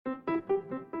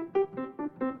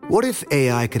What if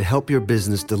AI could help your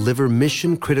business deliver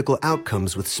mission-critical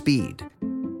outcomes with speed?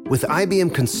 With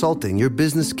IBM Consulting, your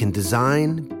business can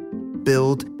design,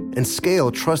 build, and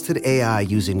scale trusted AI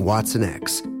using Watson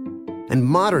X, and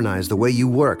modernize the way you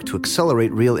work to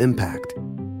accelerate real impact.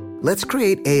 Let's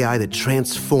create AI that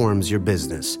transforms your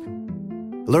business.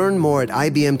 Learn more at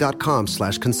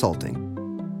ibm.com/consulting.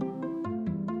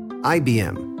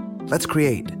 IBM. Let's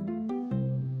create.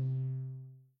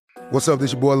 What's up,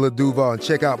 this your boy Lil Duval, and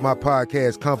check out my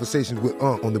podcast, Conversations with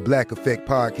Unc, on the Black Effect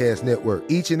Podcast Network.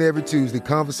 Each and every Tuesday,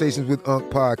 Conversations with Unc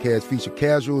podcast feature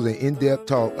casual and in-depth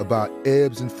talk about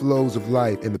ebbs and flows of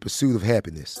life and the pursuit of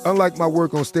happiness. Unlike my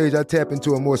work on stage, I tap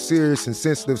into a more serious and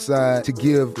sensitive side to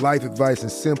give life advice and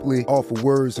simply offer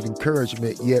words of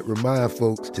encouragement, yet remind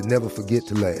folks to never forget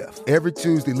to laugh. Every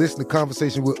Tuesday, listen to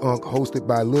Conversation with Unc, hosted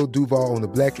by Lil Duval on the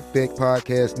Black Effect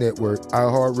Podcast Network,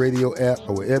 iHeartRadio app,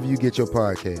 or wherever you get your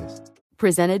podcasts.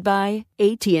 Presented by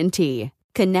AT&T.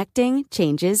 Connecting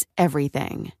changes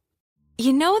everything.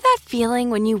 You know that feeling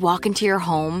when you walk into your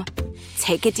home,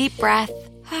 take a deep breath,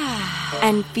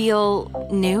 and feel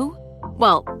new?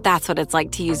 Well, that's what it's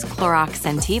like to use Clorox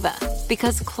Scentiva.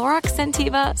 Because Clorox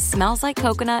Scentiva smells like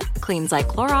coconut, cleans like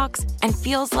Clorox, and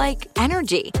feels like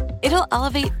energy. It'll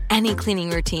elevate any cleaning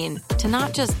routine to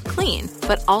not just clean,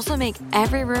 but also make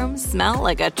every room smell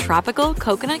like a tropical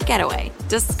coconut getaway.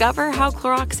 Discover how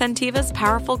Clorox Scentiva's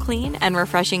powerful clean and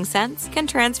refreshing scents can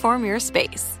transform your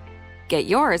space. Get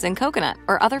yours in coconut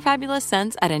or other fabulous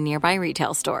scents at a nearby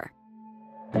retail store.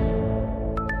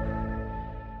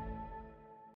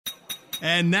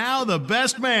 And now the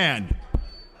best man.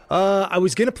 I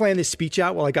was going to plan this speech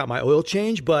out while I got my oil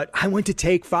change, but I went to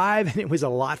take 5 and it was a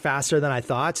lot faster than I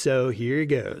thought, so here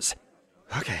goes.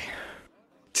 Okay.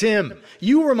 Tim,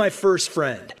 you were my first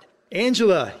friend.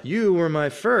 Angela, you were my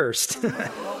first.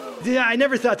 Yeah, I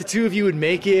never thought the two of you would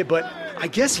make it, but I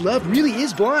guess love really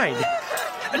is blind.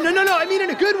 No, I mean in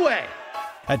a good way.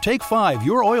 At Take 5,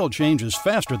 your oil change is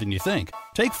faster than you think.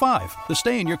 Take 5, the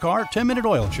stay-in-your-car 10-minute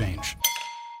oil change.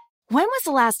 When was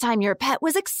the last time your pet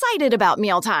was excited about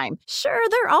mealtime? Sure,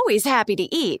 they're always happy to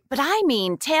eat, but I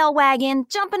mean tail wagging,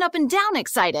 jumping up and down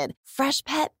excited.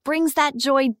 Freshpet brings that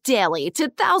joy daily to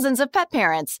thousands of pet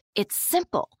parents. It's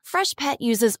simple. Freshpet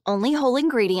uses only whole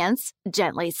ingredients,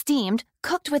 gently steamed,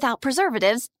 cooked without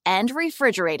preservatives, and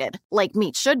refrigerated, like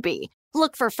meat should be.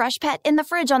 Look for Freshpet in the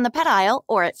fridge on the pet aisle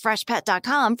or at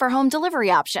freshpet.com for home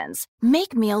delivery options.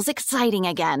 Make meals exciting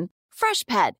again.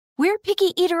 Freshpet. We're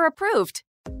picky eater approved.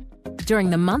 During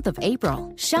the month of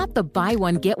April, shop the Buy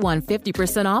One, Get One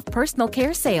 50% off personal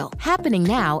care sale, happening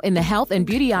now in the health and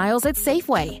beauty aisles at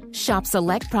Safeway. Shop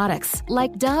select products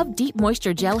like Dove Deep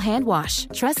Moisture Gel Hand Wash,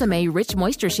 Tresemme Rich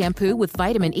Moisture Shampoo with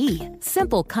Vitamin E,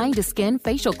 Simple Kind to Skin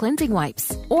Facial Cleansing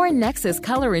Wipes, or Nexus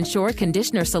Color and Shore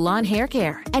Conditioner Salon Hair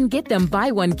Care, and get them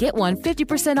Buy One, Get One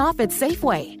 50% off at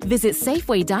Safeway. Visit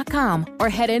Safeway.com or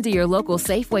head into your local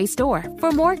Safeway store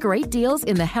for more great deals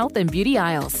in the health and beauty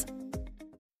aisles.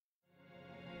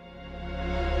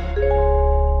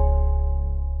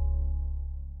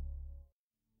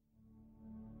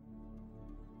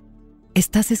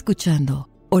 Estás escuchando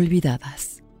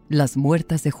Olvidadas, las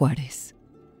muertas de Juárez,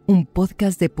 un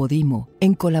podcast de Podimo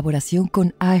en colaboración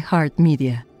con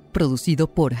iHeartMedia,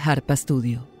 producido por Harpa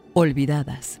Studio.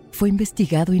 Olvidadas fue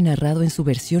investigado y narrado en su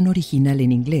versión original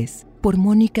en inglés por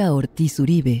Mónica Ortiz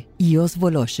Uribe y Os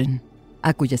Voloshin,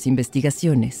 a cuyas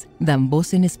investigaciones dan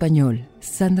voz en español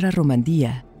Sandra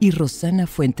Romandía y Rosana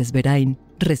Fuentes Berain,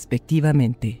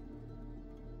 respectivamente.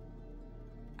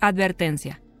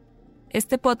 Advertencia.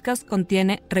 Este podcast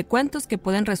contiene recuentos que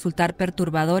pueden resultar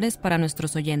perturbadores para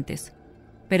nuestros oyentes,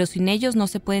 pero sin ellos no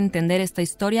se puede entender esta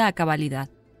historia a cabalidad.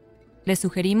 Les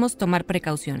sugerimos tomar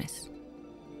precauciones.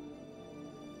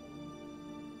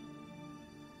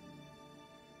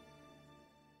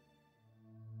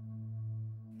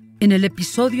 En el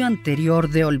episodio anterior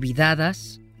de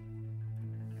Olvidadas,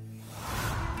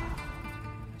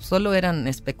 solo eran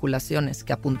especulaciones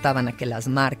que apuntaban a que las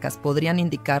marcas podrían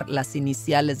indicar las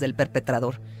iniciales del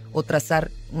perpetrador o trazar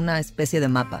una especie de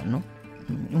mapa, ¿no?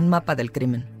 Un mapa del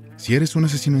crimen. Si eres un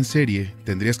asesino en serie,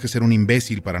 tendrías que ser un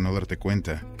imbécil para no darte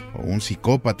cuenta, o un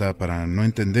psicópata para no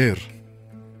entender.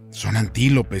 Son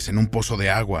antílopes en un pozo de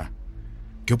agua.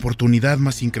 ¡Qué oportunidad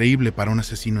más increíble para un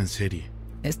asesino en serie!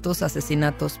 Estos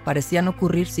asesinatos parecían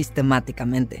ocurrir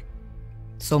sistemáticamente.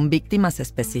 Son víctimas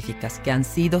específicas que han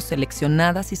sido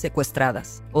seleccionadas y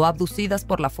secuestradas, o abducidas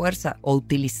por la fuerza, o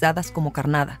utilizadas como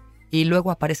carnada, y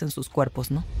luego aparecen sus cuerpos,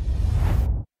 ¿no?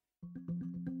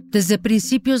 Desde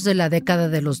principios de la década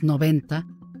de los 90,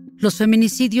 los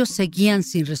feminicidios seguían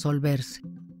sin resolverse.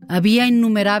 Había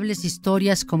innumerables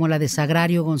historias como la de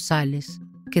Sagrario González,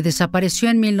 que desapareció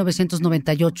en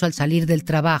 1998 al salir del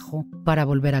trabajo para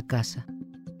volver a casa,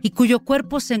 y cuyo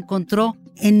cuerpo se encontró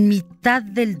en mitad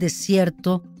del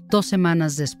desierto 2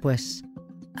 semanas después.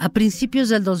 A principios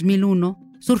del 2001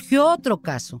 surgió otro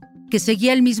caso que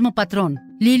seguía el mismo patrón: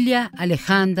 Lilia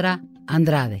Alejandra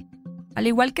Andrade. Al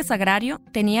igual que Sagrario,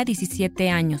 tenía 17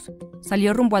 años.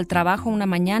 Salió rumbo al trabajo una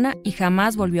mañana y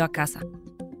jamás volvió a casa.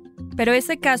 Pero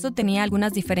ese caso tenía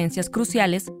algunas diferencias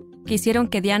cruciales que hicieron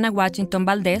que Diana Washington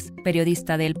Valdés,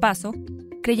 periodista de El Paso,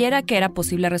 creyera que era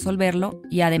posible resolverlo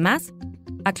y, además,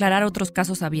 aclarar otros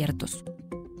casos abiertos.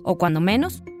 O cuando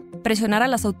menos, presionar a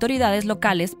las autoridades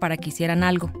locales para que hicieran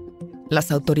algo.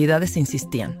 Las autoridades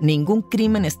insistían: ningún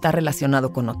crimen está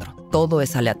relacionado con otro. Todo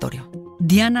es aleatorio.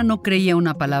 Diana no creía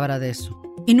una palabra de eso.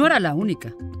 Y no era la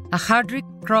única. A Hardrick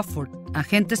Crawford,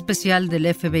 agente especial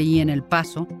del FBI en El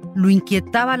Paso, lo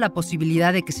inquietaba la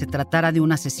posibilidad de que se tratara de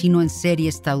un asesino en serie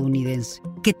estadounidense,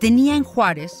 que tenía en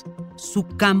Juárez su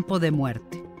campo de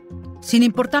muerte. Sin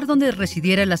importar dónde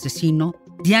residiera el asesino,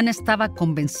 Diana estaba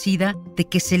convencida de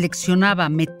que seleccionaba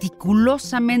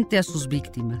meticulosamente a sus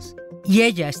víctimas, y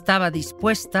ella estaba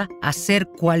dispuesta a hacer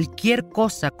cualquier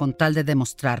cosa con tal de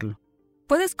demostrarlo.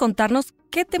 ¿Puedes contarnos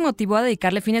qué te motivó a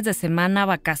dedicarle fines de semana,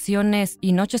 vacaciones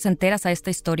y noches enteras a esta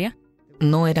historia?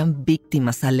 No eran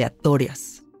víctimas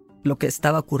aleatorias. Lo que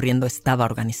estaba ocurriendo estaba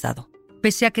organizado.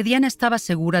 Pese a que Diana estaba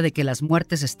segura de que las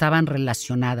muertes estaban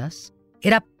relacionadas,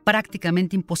 era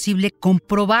prácticamente imposible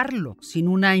comprobarlo sin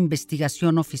una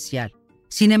investigación oficial.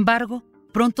 Sin embargo,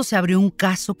 pronto se abrió un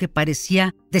caso que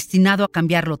parecía destinado a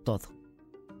cambiarlo todo.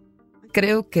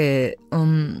 Creo que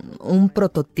un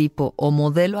prototipo o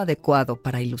modelo adecuado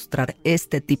para ilustrar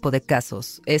este tipo de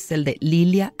casos es el de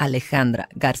Lilia Alejandra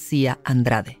García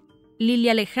Andrade.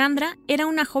 Lilia Alejandra era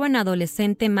una joven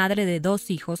adolescente madre de 2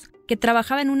 hijos que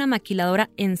trabajaba en una maquiladora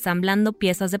ensamblando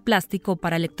piezas de plástico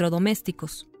para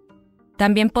electrodomésticos.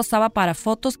 También posaba para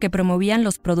fotos que promovían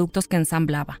los productos que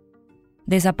ensamblaba.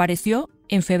 Desapareció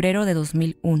en febrero de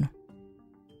 2001.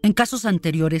 En casos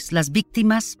anteriores, las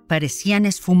víctimas parecían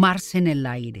esfumarse en el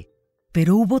aire,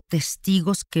 pero hubo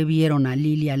testigos que vieron a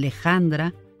Lilia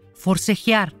Alejandra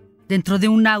forcejear dentro de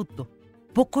un auto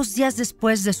pocos días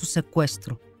después de su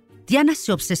secuestro. Diana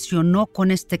se obsesionó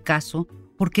con este caso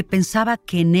porque pensaba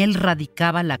que en él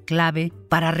radicaba la clave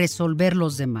para resolver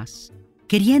los demás.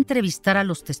 Quería entrevistar a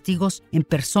los testigos en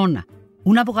persona.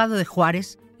 Un abogado de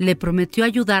Juárez le prometió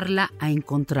ayudarla a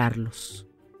encontrarlos.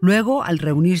 Luego, al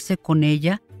reunirse con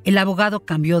ella, el abogado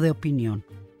cambió de opinión.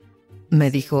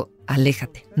 Me dijo: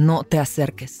 aléjate, no te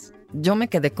acerques. Yo me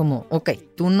quedé como: ok,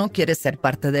 tú no quieres ser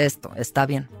parte de esto, está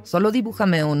bien. Solo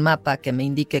dibújame un mapa que me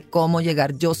indique cómo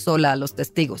llegar yo sola a los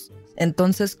testigos.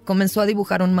 Entonces comenzó a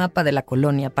dibujar un mapa de la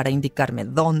colonia para indicarme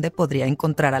dónde podría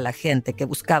encontrar a la gente que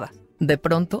buscaba. De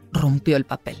pronto rompió el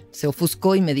papel, se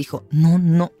ofuscó y me dijo: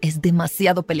 no, es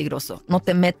demasiado peligroso. No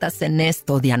te metas en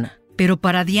esto, Diana. Pero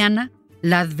para Diana,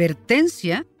 la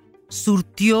advertencia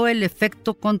surtió el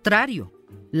efecto contrario.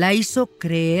 La hizo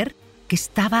creer que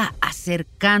estaba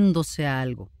acercándose a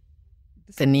algo.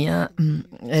 Tenía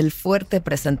el fuerte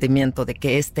presentimiento de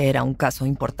que este era un caso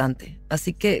importante.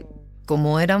 Así que,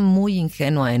 como era muy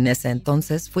ingenua en ese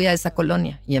entonces, fui a esa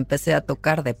colonia y empecé a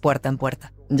tocar de puerta en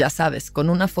puerta. Ya sabes, con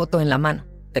una foto en la mano.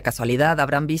 De casualidad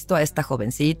habrán visto a esta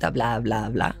jovencita, bla, bla,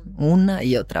 bla, una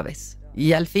y otra vez.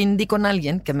 Y al fin di con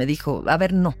alguien que me dijo: a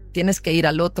ver, no, tienes que ir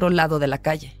al otro lado de la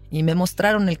calle. Y me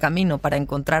mostraron el camino para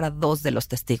encontrar a 2 de los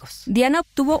testigos. Diana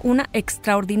obtuvo una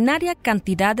extraordinaria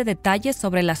cantidad de detalles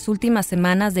sobre las últimas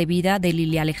semanas de vida de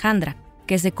Lilia Alejandra,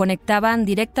 que se conectaban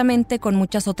directamente con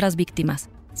muchas otras víctimas.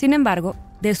 Sin embargo,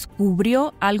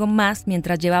 descubrió algo más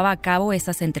mientras llevaba a cabo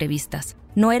esas entrevistas.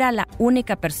 No era la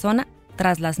única persona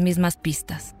tras las mismas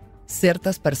pistas.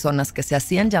 Ciertas personas que se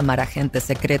hacían llamar agentes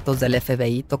secretos del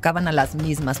FBI tocaban a las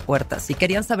mismas puertas y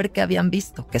querían saber qué habían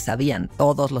visto, que sabían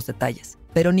todos los detalles.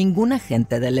 Pero ningún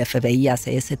agente del FBI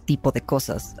hace ese tipo de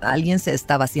cosas. Alguien se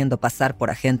estaba haciendo pasar por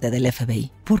agente del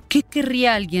FBI. ¿Por qué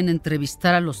querría alguien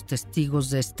entrevistar a los testigos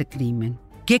de este crimen?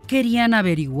 ¿Qué querían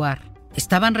averiguar?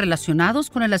 ¿Estaban relacionados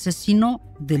con el asesino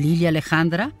de Lilia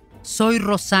Alejandra? Soy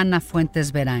Rosana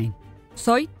Fuentes Verain.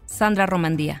 Soy Sandra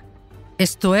Romandía.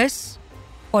 Esto es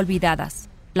Olvidadas,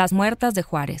 las muertas de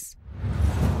Juárez.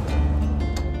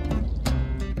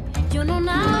 Yo no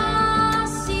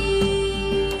nací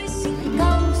sin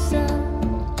causa.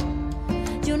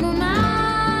 Yo no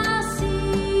nací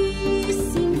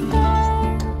sin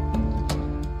fe.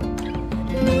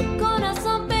 Mi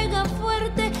corazón pega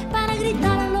fuerte para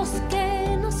gritar a los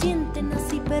que no sienten,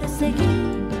 así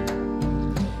perseguir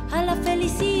a la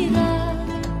felicidad.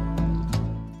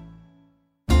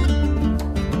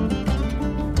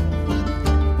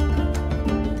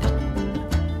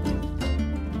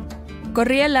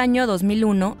 Corría el año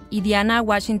 2001 y Diana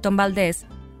Washington Valdez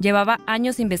llevaba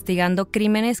años investigando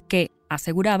crímenes que,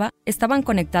 aseguraba, estaban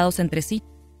conectados entre sí.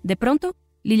 De pronto,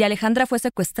 Lilia Alejandra fue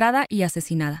secuestrada y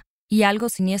asesinada, y algo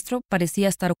siniestro parecía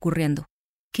estar ocurriendo.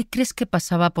 ¿Qué crees que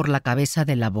pasaba por la cabeza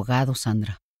del abogado,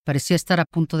 Sandra? Parecía estar a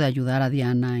punto de ayudar a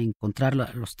Diana a encontrar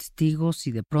a los testigos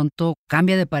y de pronto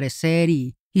cambia de parecer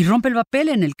y rompe el papel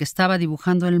en el que estaba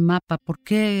dibujando el mapa. ¿Por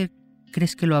qué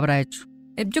crees que lo habrá hecho?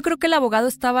 Yo creo que el abogado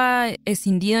estaba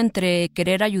escindido entre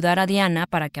querer ayudar a Diana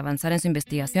para que avanzara en su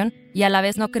investigación y a la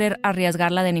vez no querer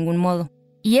arriesgarla de ningún modo.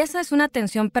 Y esa es una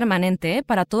tensión permanente,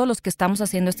 para todos los que estamos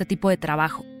haciendo este tipo de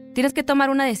trabajo. Tienes que tomar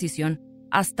una decisión.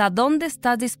 ¿Hasta dónde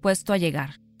estás dispuesto a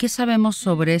llegar? ¿Qué sabemos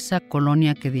sobre esa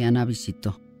colonia que Diana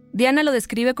visitó? Diana lo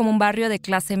describe como un barrio de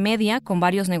clase media con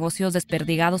varios negocios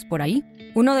desperdigados por ahí.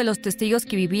 Uno de los testigos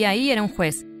que vivía ahí era un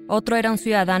juez, otro era un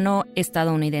ciudadano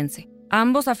estadounidense.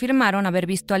 Ambos afirmaron haber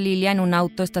visto a Lilia en un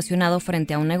auto estacionado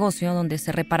frente a un negocio donde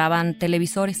se reparaban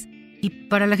televisores. Y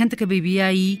para la gente que vivía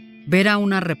ahí, ver a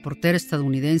una reportera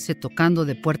estadounidense tocando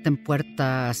de puerta en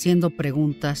puerta, haciendo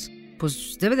preguntas,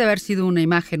 pues debe de haber sido una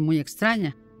imagen muy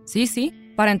extraña. Sí.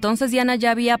 Para entonces Diana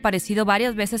ya había aparecido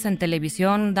varias veces en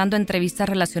televisión dando entrevistas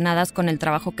relacionadas con el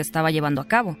trabajo que estaba llevando a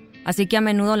cabo. Así que a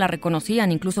menudo la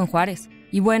reconocían, incluso en Juárez.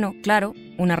 Y bueno, claro,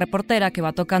 una reportera que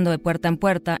va tocando de puerta en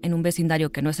puerta en un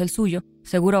vecindario que no es el suyo,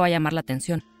 seguro va a llamar la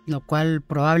atención. Lo cual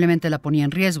probablemente la ponía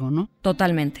en riesgo, ¿no?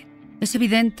 Totalmente. Es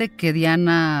evidente que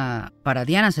para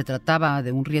Diana se trataba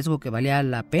de un riesgo que valía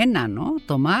la pena, ¿no?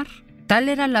 Tomar. Tal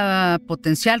era la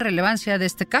potencial relevancia de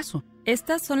este caso.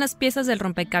 Estas son las piezas del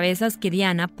rompecabezas que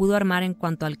Diana pudo armar en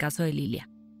cuanto al caso de Lilia.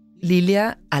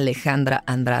 Lilia Alejandra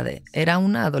Andrade era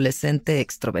una adolescente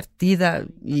extrovertida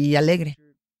y alegre.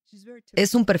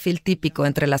 Es un perfil típico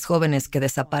entre las jóvenes que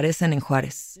desaparecen en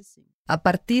Juárez. A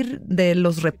partir de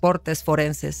los reportes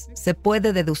forenses, se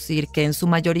puede deducir que en su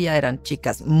mayoría eran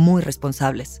chicas muy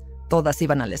responsables. Todas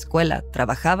iban a la escuela,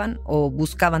 trabajaban o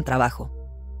buscaban trabajo.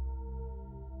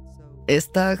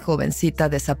 Esta jovencita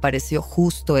desapareció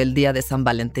justo el día de San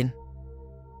Valentín.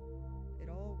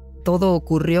 Todo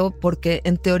ocurrió porque,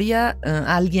 en teoría,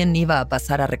 alguien iba a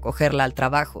pasar a recogerla al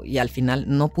trabajo y al final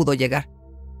no pudo llegar.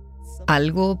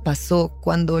 Algo pasó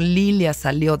cuando Lilia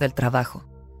salió del trabajo.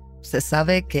 Se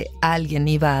sabe que alguien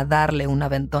iba a darle un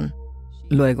aventón.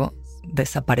 Luego,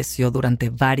 desapareció durante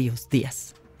varios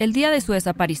días. El día de su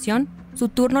desaparición, su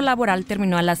turno laboral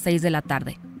terminó a las 6 de la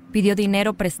tarde. Pidió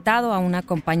dinero prestado a una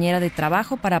compañera de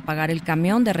trabajo para pagar el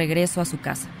camión de regreso a su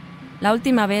casa. La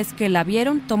última vez que la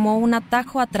vieron, tomó un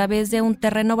atajo a través de un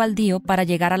terreno baldío para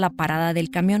llegar a la parada del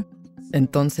camión.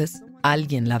 Entonces,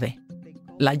 alguien la ve.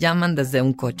 La llaman desde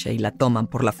un coche y la toman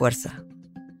por la fuerza.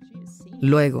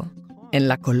 Luego, en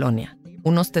la colonia,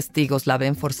 unos testigos la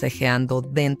ven forcejeando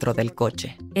dentro del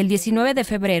coche. El 19 de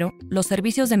febrero, los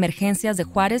servicios de emergencias de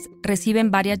Juárez reciben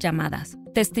varias llamadas.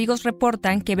 Testigos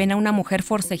reportan que ven a una mujer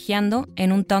forcejeando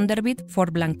en un Thunderbird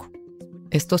Ford blanco.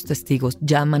 Estos testigos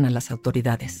llaman a las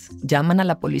autoridades, llaman a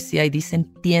la policía y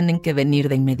dicen tienen que venir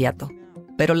de inmediato.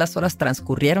 Pero las horas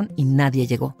transcurrieron y nadie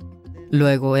llegó.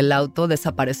 Luego el auto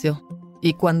desapareció.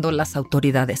 Y cuando las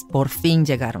autoridades por fin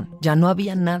llegaron, ya no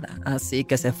había nada, así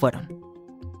que se fueron.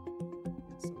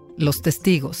 Los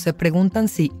testigos se preguntan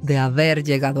si, de haber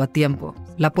llegado a tiempo,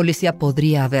 la policía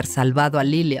podría haber salvado a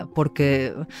Lilia,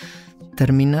 porque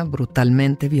termina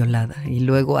brutalmente violada y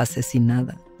luego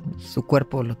asesinada. Su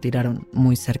cuerpo lo tiraron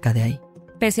muy cerca de ahí.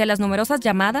 Pese a las numerosas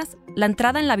llamadas, la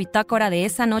entrada en la bitácora de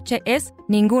esa noche es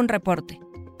ningún reporte.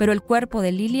 Pero el cuerpo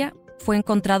de Lilia fue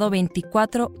encontrado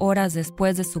 24 horas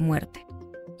después de su muerte.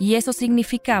 Y eso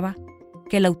significaba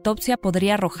que la autopsia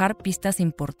podría arrojar pistas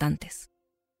importantes.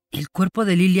 El cuerpo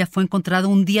de Lilia fue encontrado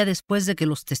un día después de que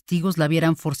los testigos la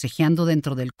vieran forcejeando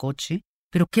dentro del coche.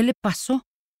 ¿Pero qué le pasó?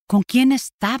 ¿Con quién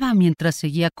estaba mientras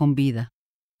seguía con vida?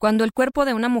 Cuando el cuerpo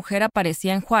de una mujer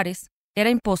aparecía en Juárez, era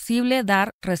imposible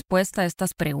dar respuesta a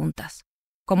estas preguntas.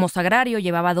 Como Sagrario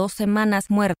llevaba 2 semanas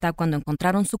muerta cuando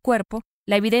encontraron su cuerpo,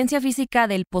 la evidencia física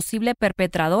del posible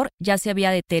perpetrador ya se había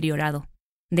deteriorado.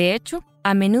 De hecho,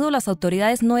 a menudo las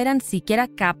autoridades no eran siquiera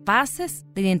capaces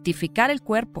de identificar el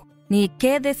cuerpo, ni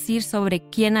qué decir sobre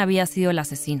quién había sido el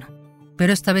asesino.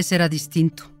 Pero esta vez era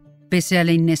distinto. Pese a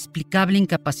la inexplicable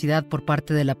incapacidad por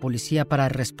parte de la policía para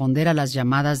responder a las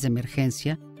llamadas de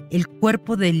emergencia, el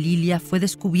cuerpo de Lilia fue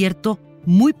descubierto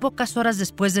muy pocas horas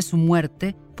después de su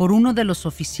muerte por uno de los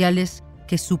oficiales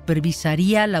que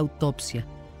supervisaría la autopsia.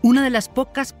 Una de las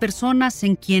pocas personas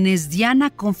en quienes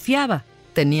Diana confiaba.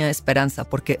 Tenía esperanza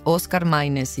porque Oscar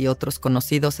Maínez y otros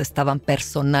conocidos estaban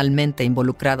personalmente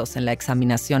involucrados en la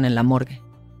examinación en la morgue.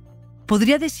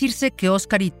 podría decirse que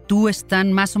Oscar y tú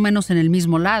están más o menos en el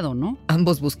mismo lado, ¿no?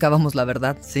 Ambos buscábamos la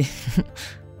verdad, sí.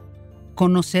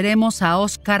 Conoceremos a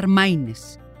Oscar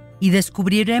Maínez y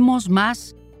descubriremos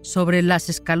más sobre las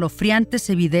escalofriantes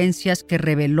evidencias que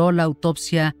reveló la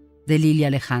autopsia de Lilia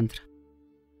Alejandra.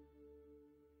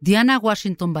 Diana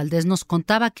Washington Valdés nos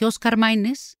contaba que Oscar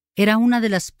Maínez era una de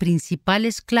las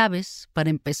principales claves para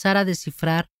empezar a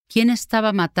descifrar quién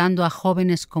estaba matando a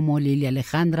jóvenes como Lilia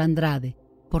Alejandra Andrade.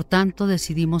 Por tanto,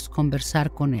 decidimos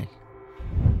conversar con él.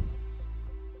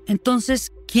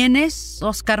 Entonces, ¿quién es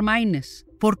Oscar Maínez?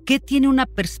 ¿Por qué tiene una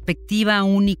perspectiva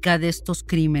única de estos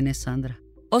crímenes, Sandra?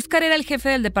 Oscar era el jefe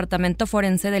del departamento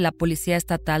forense de la Policía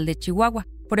Estatal de Chihuahua.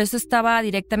 Por eso estaba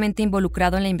directamente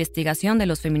involucrado en la investigación de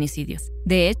los feminicidios.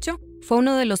 De hecho, fue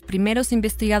uno de los primeros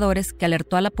investigadores que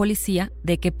alertó a la policía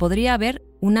de que podría haber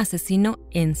un asesino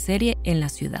en serie en la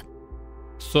ciudad.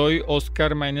 Soy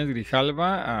Oscar Maínez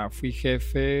Grijalva, fui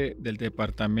jefe del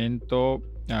departamento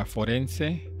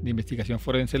forense, de investigación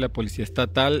forense de la Policía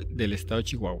Estatal del Estado de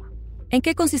Chihuahua. ¿En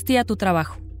qué consistía tu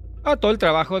trabajo? Todo el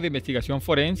trabajo de investigación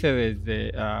forense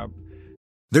desde...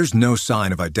 There's no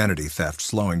sign of identity theft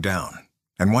slowing down.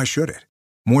 And why should it?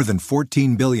 More than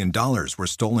 $14 billion were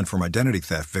stolen from identity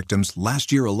theft victims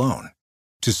last year alone.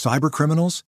 To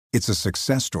cybercriminals, it's a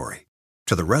success story.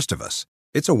 To the rest of us,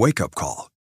 it's a wake-up call.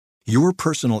 Your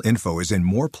personal info is in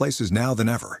more places now than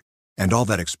ever, and all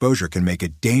that exposure can make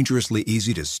it dangerously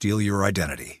easy to steal your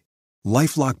identity.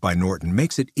 LifeLock by Norton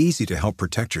makes it easy to help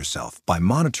protect yourself by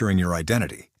monitoring your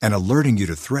identity and alerting you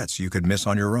to threats you could miss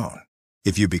on your own.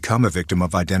 If you become a victim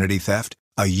of identity theft,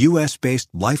 a U.S.-based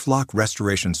LifeLock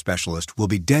restoration specialist will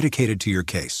be dedicated to your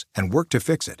case and work to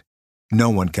fix it. No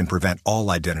one can prevent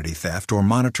all identity theft or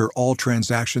monitor all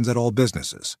transactions at all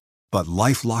businesses, but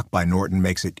LifeLock by Norton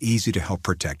makes it easy to help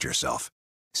protect yourself.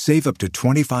 Save up to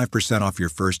 25% off your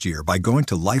first year by going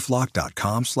to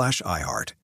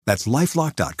LifeLock.com/iHeart. That's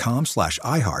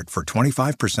LifeLock.com/iHeart for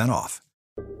 25% off.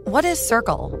 What is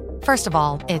Circle? First of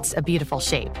all, it's a beautiful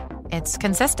shape. It's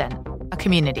consistent. A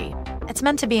community. It's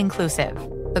meant to be inclusive.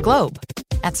 The globe.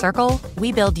 At Circle,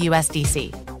 we build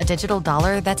USDC, a digital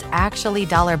dollar that's actually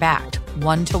dollar-backed,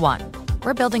 one-to-one.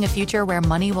 We're building a future where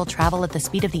money will travel at the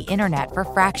speed of the internet for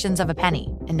fractions of a penny,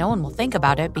 and no one will think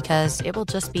about it because it will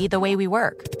just be the way we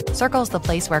work. Circle's the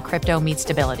place where crypto meets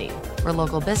stability, where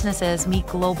local businesses meet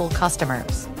global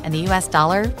customers, and the US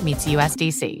dollar meets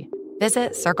USDC.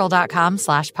 Visit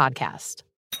circle.com/podcast.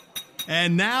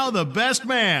 And now the best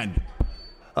man.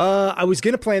 I was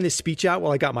going to plan this speech out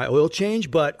while I got my oil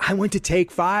change, but I went to take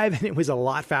 5 and it was a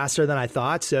lot faster than I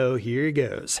thought, so here it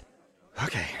goes.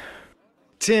 Okay.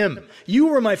 Tim, you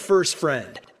were my first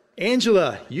friend.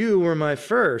 Angela, you were my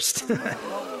first.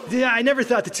 Yeah, I never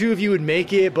thought the two of you would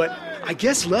make it, but I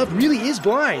guess love really is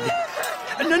blind.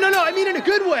 No, I mean in a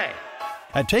good way.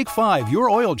 At Take 5, your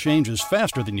oil change is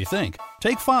faster than you think.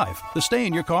 Take 5, the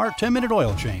stay-in-your-car 10-minute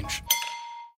oil change.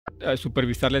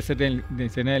 Supervisar la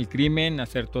escena del crimen,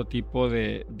 hacer todo tipo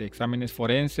de exámenes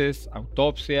forenses,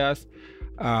 autopsias,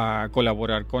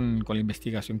 colaborar con la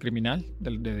investigación criminal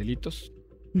de delitos.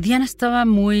 Diana estaba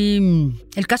muy...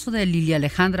 El caso de Lilia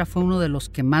Alejandra fue uno de los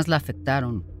que más la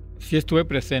afectaron. Sí estuve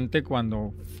presente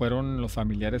cuando fueron los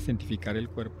familiares a identificar el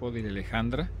cuerpo de Lilia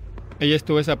Alejandra. Ella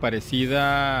estuvo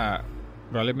desaparecida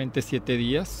probablemente 7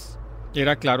 días.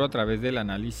 Era claro a través del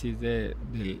análisis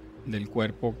del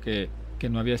cuerpo que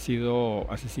no había sido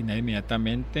asesinada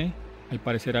inmediatamente. Al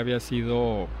parecer había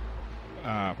sido...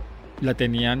 La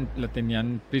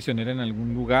tenían prisionera en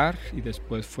algún lugar y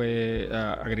después fue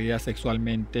agredida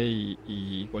sexualmente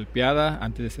y golpeada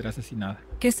antes de ser asesinada.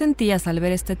 ¿Qué sentías al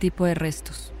ver este tipo de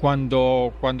restos?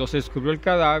 Cuando se descubrió el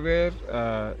cadáver,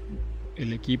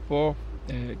 el equipo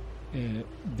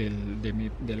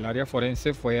del área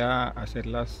forense fue a hacer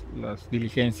las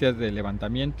diligencias de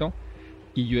levantamiento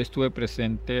y yo estuve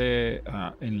presente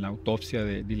en la autopsia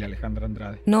de Lilia Alejandra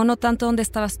Andrade. No tanto dónde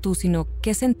estabas tú, sino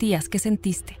qué sentías, qué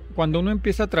sentiste. Cuando uno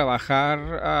empieza a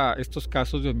trabajar estos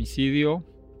casos de homicidio,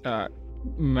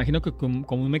 me imagino que como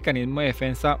un mecanismo de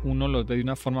defensa uno los ve de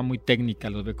una forma muy técnica,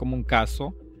 los ve como un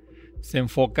caso, se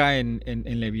enfoca en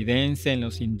la evidencia, en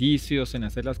los indicios, en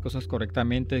hacer las cosas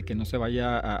correctamente, que no se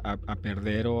vaya a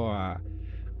perder o a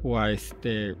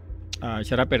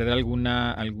echar a perder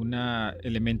alguna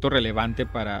elemento relevante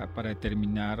para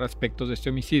determinar aspectos de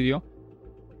este homicidio.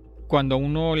 Cuando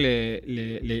uno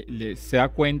se da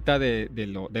cuenta de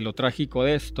lo trágico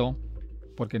de esto,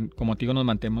 porque como te digo nos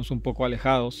mantenemos un poco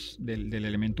alejados del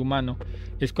elemento humano,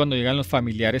 es cuando llegan los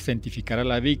familiares a identificar a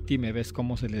la víctima y ves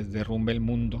cómo se les derrumba el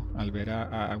mundo al ver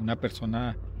a una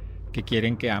persona que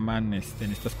quieren, que aman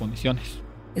en estas condiciones.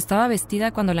 ¿Estaba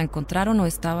vestida cuando la encontraron o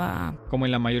estaba...? Como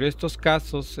en la mayoría de estos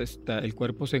casos, el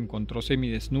cuerpo se encontró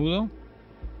semidesnudo.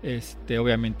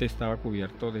 Obviamente estaba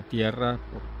cubierto de tierra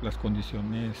por las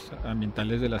condiciones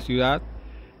ambientales de la ciudad.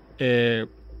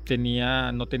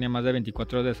 No tenía más de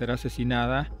 24 horas de ser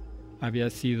asesinada. Había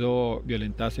sido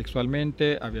violentada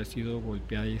sexualmente, había sido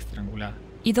golpeada y estrangulada.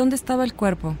 ¿Y dónde estaba el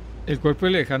cuerpo? El cuerpo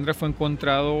de Alejandra fue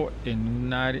encontrado en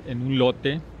un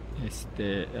lote,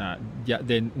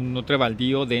 de un lote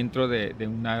baldío dentro de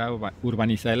un área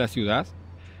urbanizada de la ciudad,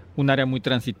 un área muy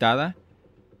transitada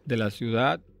de la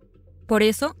ciudad. Por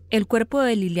eso, el cuerpo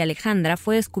de Lilia Alejandra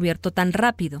fue descubierto tan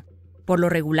rápido. Por lo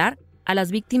regular, a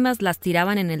las víctimas las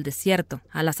tiraban en el desierto,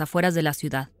 a las afueras de la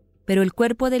ciudad. Pero el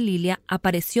cuerpo de Lilia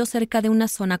apareció cerca de una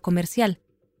zona comercial,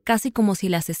 casi como si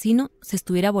el asesino se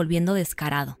estuviera volviendo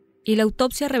descarado. Y la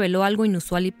autopsia reveló algo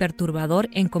inusual y perturbador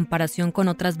en comparación con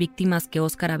otras víctimas que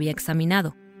Oscar había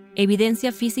examinado.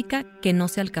 Evidencia física que no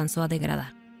se alcanzó a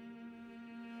degradar.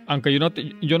 Aunque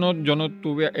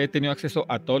he tenido acceso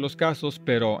a todos los casos,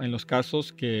 pero en los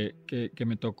casos que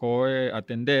me tocó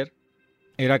atender,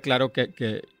 era claro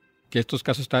que estos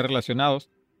casos están relacionados.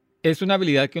 Es una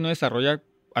habilidad que uno desarrolla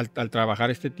al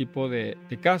trabajar este tipo de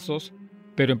casos,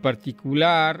 pero en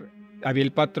particular había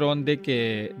el patrón de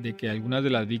que algunas de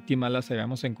las víctimas las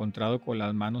habíamos encontrado con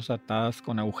las manos atadas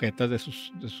con agujetas de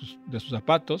sus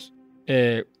zapatos,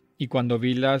 y cuando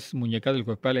vi las muñecas del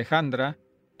cuerpo de Alejandra,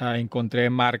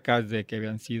 encontré marcas de que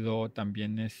habían sido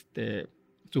también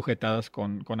sujetadas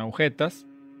con agujetas.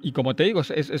 Y como te digo,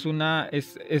 es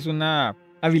una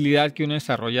habilidad que uno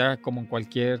desarrolla como en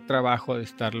cualquier trabajo de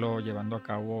estarlo llevando a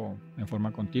cabo en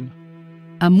forma continua.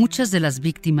 A muchas de las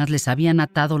víctimas les habían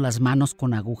atado las manos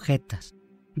con agujetas.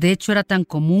 De hecho, era tan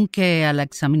común que al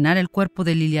examinar el cuerpo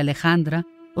de Lilia Alejandra,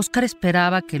 Oscar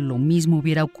esperaba que lo mismo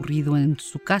hubiera ocurrido en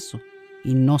su caso,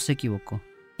 y no se equivocó.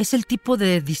 Es el tipo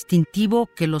de distintivo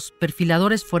que los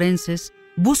perfiladores forenses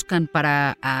buscan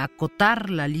para acotar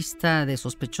la lista de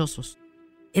sospechosos.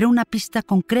 Era una pista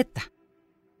concreta.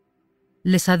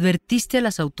 ¿Les advertiste a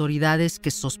las autoridades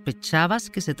que sospechabas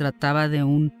que se trataba de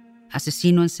un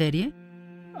asesino en serie?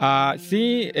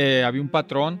 Sí, había un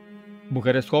patrón.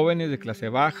 Mujeres jóvenes de clase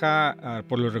baja,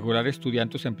 por lo regular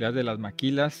estudiantes empleadas de las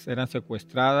maquilas, eran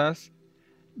secuestradas,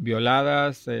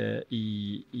 violadas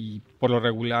y por lo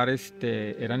regular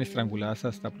eran estranguladas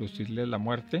hasta producirles la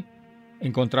muerte.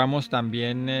 Encontramos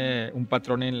también un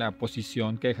patrón en la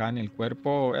posición que dejaban el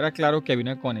cuerpo. Era claro que había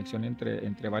una conexión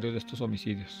entre varios de estos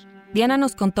homicidios. Diana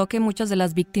nos contó que muchas de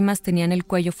las víctimas tenían el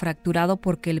cuello fracturado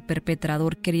porque el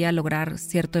perpetrador quería lograr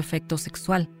cierto efecto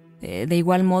sexual. De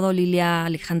igual modo, Lilia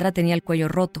Alejandra tenía el cuello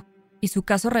roto, y su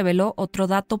caso reveló otro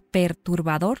dato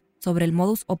perturbador sobre el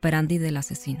modus operandi del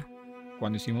asesino.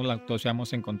 Cuando hicimos la autopsia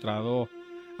hemos encontrado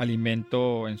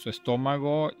alimento en su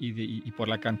estómago y por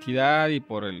la cantidad y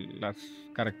por las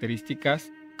características,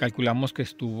 calculamos que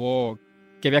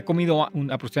había comido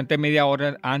aproximadamente media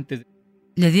hora antes.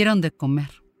 Le dieron de comer.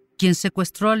 Quien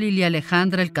secuestró a Lilia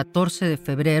Alejandra el 14 de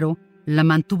febrero la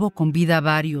mantuvo con vida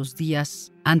varios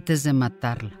días antes de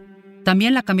matarla.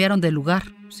 También la cambiaron de lugar,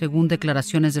 según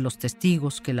declaraciones de los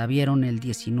testigos que la vieron el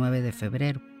 19 de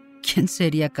febrero. ¿Quién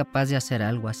sería capaz de hacer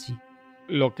algo así?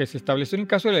 Lo que se estableció en el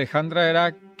caso de Alejandra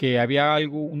era que había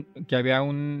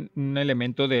un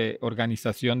elemento de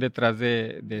organización detrás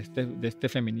de este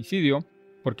feminicidio,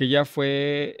 porque ella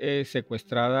fue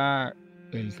secuestrada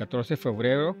el 14 de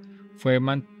febrero, fue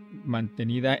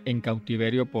mantenida en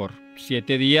cautiverio por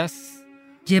 7 días.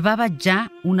 Llevaba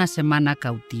ya una semana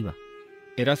cautiva.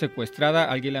 Era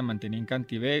secuestrada, alguien la mantenía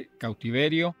en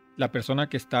cautiverio. La persona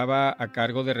que estaba a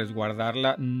cargo de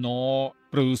resguardarla no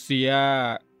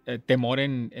producía temor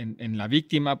en la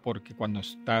víctima, porque cuando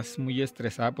estás muy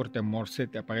estresada por temor se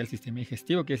te apaga el sistema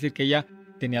digestivo. Quiere decir que ella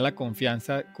tenía la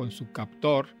confianza con su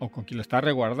captor o con quien lo estaba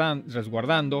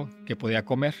resguardando que podía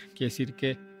comer. Quiere decir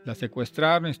que la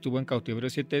secuestraron, estuvo en cautiverio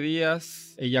 7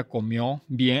 días, ella comió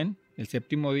bien. El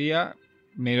 7º día,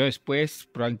 medio después,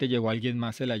 probablemente llegó alguien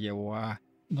más, se la llevó a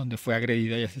donde fue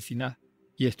agredida y asesinada.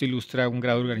 Y esto ilustra un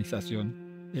grado de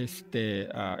organización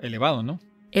elevado, ¿no?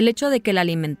 El hecho de que la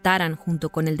alimentaran junto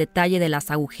con el detalle de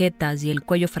las agujetas y el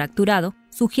cuello fracturado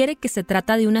sugiere que se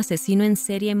trata de un asesino en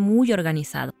serie muy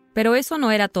organizado. Pero eso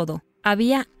no era todo.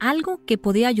 Había algo que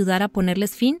podía ayudar a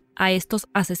ponerles fin a estos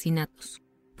asesinatos.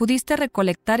 ¿Pudiste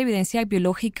recolectar evidencia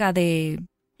biológica de...? En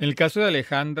el caso de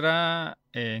Alejandra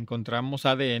encontramos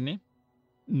ADN.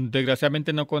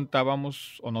 Desgraciadamente no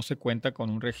contábamos o no se cuenta con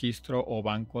un registro o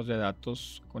bancos de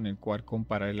datos con el cual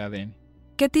comparar el ADN.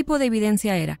 ¿Qué tipo de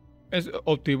evidencia era?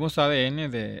 Obtuvimos ADN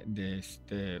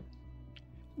de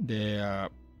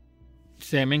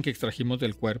semen que extrajimos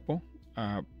del cuerpo.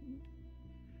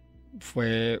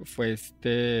 fue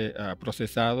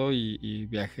procesado y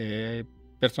viajé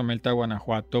personalmente a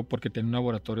Guanajuato porque tenía un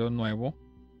laboratorio nuevo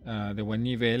de buen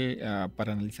nivel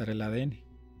para analizar el ADN.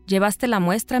 ¿Llevaste la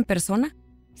muestra en persona?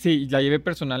 Sí, la llevé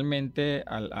personalmente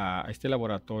a este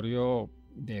laboratorio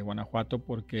de Guanajuato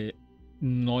porque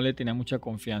no le tenía mucha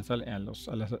confianza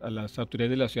a las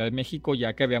autoridades de la Ciudad de México,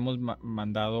 ya que habíamos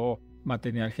mandado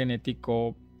material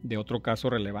genético de otro caso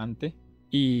relevante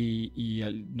y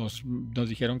nos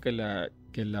dijeron que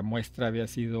la muestra había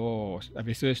sido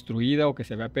destruida o que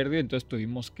se había perdido, entonces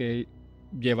tuvimos que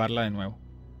llevarla de nuevo.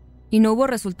 ¿Y no hubo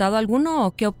resultado alguno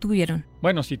o qué obtuvieron?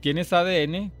 Bueno, si tienes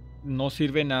ADN, no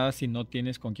sirve nada si no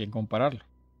tienes con quién compararlo.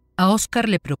 A Oscar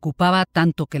le preocupaba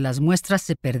tanto que las muestras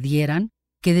se perdieran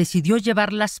que decidió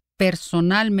llevarlas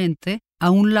personalmente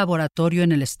a un laboratorio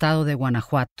en el estado de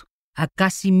Guanajuato, a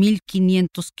casi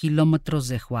 1,500 kilómetros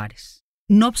de Juárez.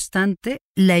 No obstante,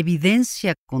 la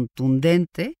evidencia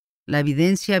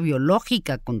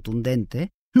biológica contundente,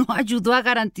 no ayudó a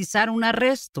garantizar un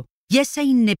arresto. Y esa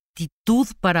ineptitud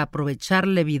para aprovechar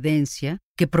la evidencia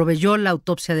que proveyó la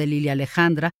autopsia de Lilia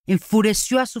Alejandra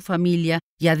enfureció a su familia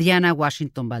y a Diana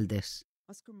Washington Valdés.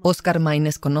 Oscar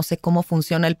Maínez conoce cómo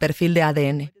funciona el perfil de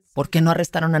ADN. ¿Por qué no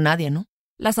arrestaron a nadie, no?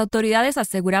 Las autoridades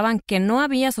aseguraban que no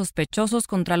había sospechosos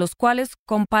contra los cuales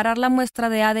comparar la muestra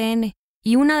de ADN,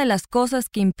 y una de las cosas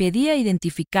que impedía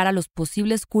identificar a los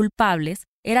posibles culpables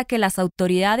era que las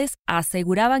autoridades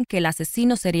aseguraban que el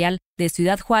asesino serial de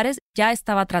Ciudad Juárez ya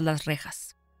estaba tras las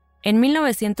rejas. En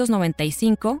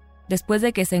 1995, después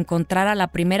de que se encontrara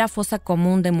la primera fosa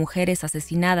común de mujeres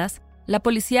asesinadas, la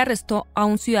policía arrestó a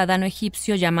un ciudadano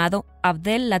egipcio llamado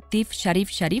Abdel Latif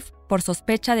Sharif por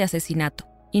sospecha de asesinato,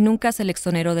 y nunca se le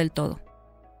exoneró del todo.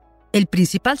 El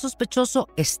principal sospechoso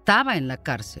estaba en la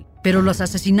cárcel, pero los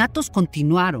asesinatos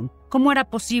continuaron. ¿Cómo era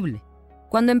posible?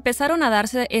 Cuando empezaron a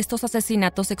darse estos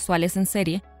asesinatos sexuales en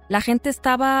serie, la gente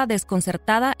estaba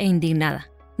desconcertada e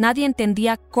indignada. Nadie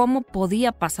entendía cómo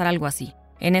podía pasar algo así.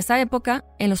 En esa época,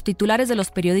 en los titulares de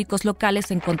los periódicos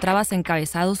locales encontrabas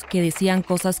encabezados que decían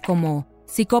cosas como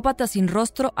 «Psicópata sin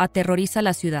rostro aterroriza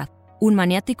la ciudad. Un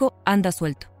maniático anda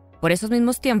suelto». Por esos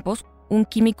mismos tiempos, un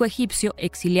químico egipcio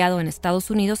exiliado en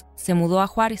Estados Unidos se mudó a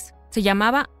Juárez. Se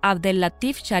llamaba Abdel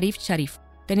Latif Sharif.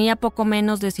 Tenía poco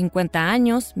menos de 50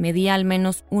 años, medía al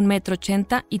menos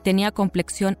 1,80 m y tenía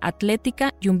complexión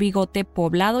atlética y un bigote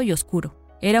poblado y oscuro.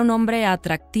 Era un hombre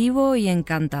atractivo y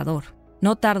encantador.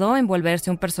 No tardó en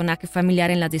volverse un personaje familiar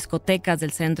en las discotecas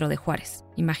del centro de Juárez.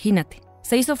 Imagínate.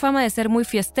 Se hizo fama de ser muy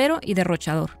fiestero y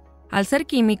derrochador. Al ser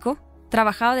químico,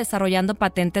 trabajaba desarrollando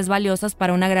patentes valiosas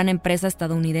para una gran empresa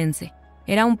estadounidense.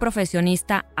 Era un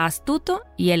profesionista astuto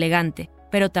y elegante,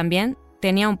 pero también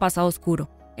tenía un pasado oscuro.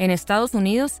 En Estados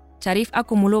Unidos, Sharif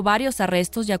acumuló varios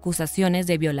arrestos y acusaciones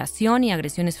de violación y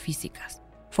agresiones físicas.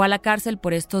 Fue a la cárcel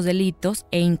por estos delitos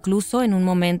e incluso en un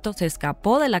momento se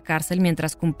escapó de la cárcel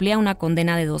mientras cumplía una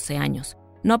condena de 12 años.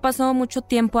 No pasó mucho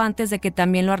tiempo antes de que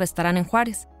también lo arrestaran en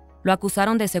Juárez. Lo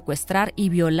acusaron de secuestrar y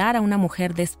violar a una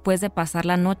mujer después de pasar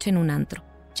la noche en un antro.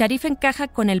 Sharif encaja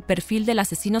con el perfil del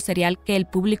asesino serial que el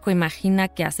público imagina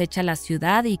que acecha la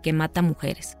ciudad y que mata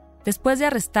mujeres. Después de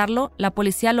arrestarlo, la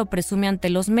policía lo presume ante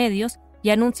los medios y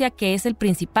anuncia que es el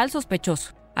principal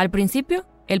sospechoso. Al principio,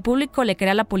 el público le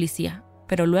cree a la policía,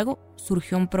 pero luego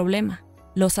surgió un problema.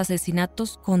 Los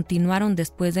asesinatos continuaron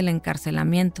después del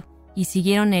encarcelamiento y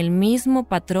siguieron el mismo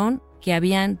patrón que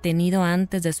habían tenido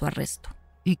antes de su arresto.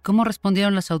 ¿Y cómo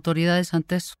respondieron las autoridades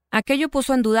ante eso? Aquello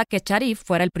puso en duda que Sharif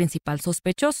fuera el principal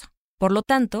sospechoso. Por lo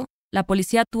tanto, la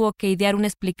policía tuvo que idear una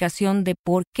explicación de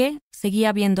por qué seguía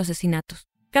habiendo asesinatos.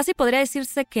 Casi podría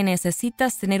decirse que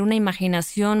necesitas tener una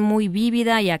imaginación muy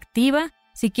vívida y activa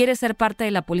si quieres ser parte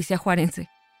de la policía juarense,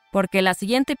 porque la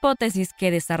siguiente hipótesis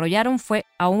que desarrollaron fue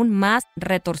aún más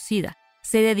retorcida.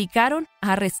 Se dedicaron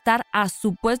a arrestar a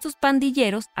supuestos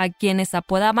pandilleros a quienes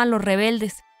apodaban los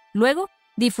rebeldes. Luego,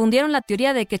 difundieron la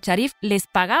teoría de que Sharif les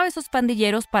pagaba a esos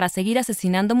pandilleros para seguir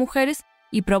asesinando mujeres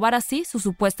y probar así su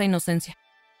supuesta inocencia.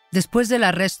 Después del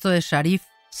arresto de Sharif,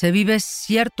 se vive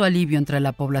cierto alivio entre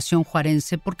la población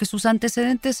juarense porque sus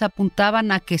antecedentes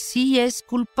apuntaban a que sí es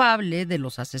culpable de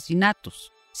los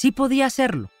asesinatos. Sí podía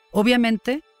hacerlo.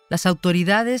 Obviamente, las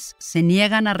autoridades se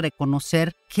niegan a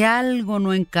reconocer que algo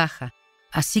no encaja,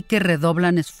 así que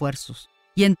redoblan esfuerzos.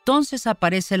 Y entonces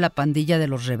aparece la pandilla de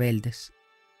los rebeldes.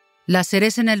 La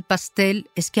cereza en el pastel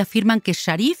es que afirman que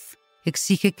Sharif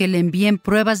exige que le envíen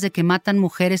pruebas de que matan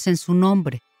mujeres en su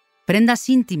nombre, prendas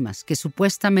íntimas que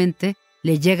supuestamente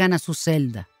le llegan a su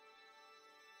celda.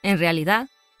 En realidad,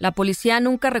 la policía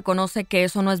nunca reconoce que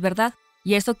eso no es verdad,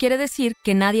 y eso quiere decir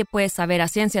que nadie puede saber a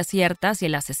ciencia cierta si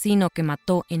el asesino que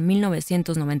mató en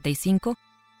 1995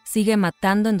 sigue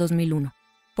matando en 2001.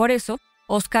 Por eso,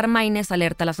 Oscar Maínez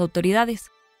alerta a las autoridades.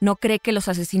 No cree que los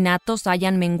asesinatos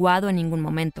hayan menguado en ningún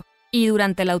momento. Y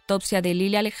durante la autopsia de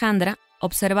Lilia Alejandra,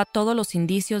 observa todos los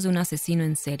indicios de un asesino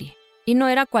en serie. Y no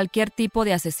era cualquier tipo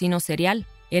de asesino serial.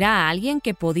 Era alguien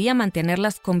que podía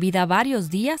mantenerlas con vida varios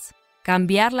días,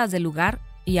 cambiarlas de lugar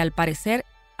y, al parecer,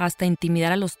 hasta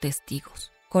intimidar a los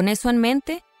testigos. Con eso en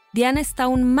mente, Diana está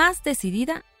aún más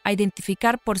decidida a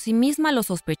identificar por sí misma a los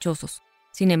sospechosos.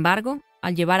 Sin embargo,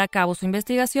 al llevar a cabo su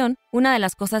investigación, una de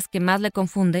las cosas que más le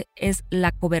confunde es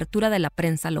la cobertura de la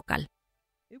prensa local.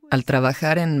 Al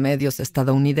trabajar en medios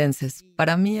estadounidenses,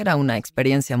 para mí era una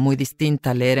experiencia muy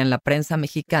distinta leer en la prensa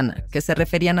mexicana que se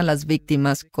referían a las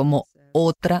víctimas como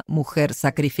otra mujer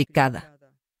sacrificada.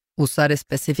 Usar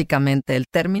específicamente el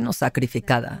término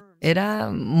sacrificada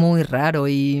era muy raro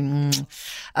y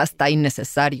hasta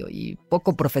innecesario y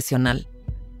poco profesional.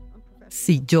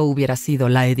 Si yo hubiera sido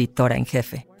la editora en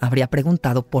jefe, habría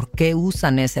preguntado por qué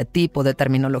usan ese tipo de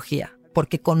terminología,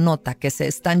 porque connota que se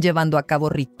están llevando a cabo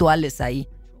rituales ahí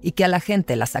y que a la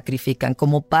gente la sacrifican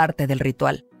como parte del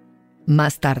ritual.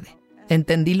 Más tarde,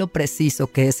 entendí lo preciso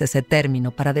que es ese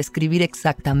término para describir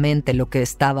exactamente lo que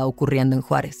estaba ocurriendo en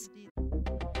Juárez.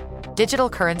 Digital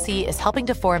currency is helping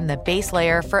to form the base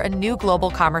layer for a new global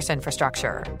commerce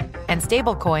infrastructure. And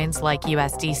stablecoins like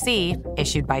USDC,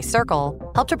 issued by Circle,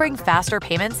 help to bring faster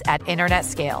payments at internet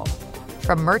scale.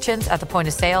 From merchants at the point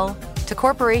of sale to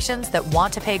corporations that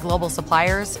want to pay global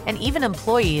suppliers and even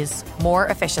employees more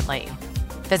efficiently.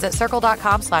 Visit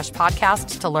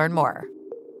circle.com/podcast to learn more.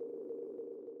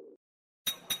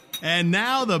 And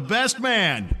now the best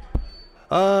man.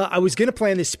 I was going to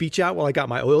plan this speech out while I got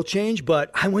my oil change,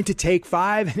 but I went to take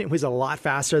 5 and it was a lot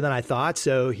faster than I thought,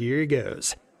 so here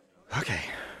goes. Okay.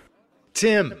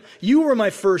 Tim, you were my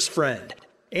first friend.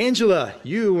 Angela,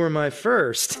 you were my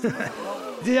first.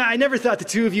 Yeah, I never thought the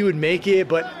two of you would make it,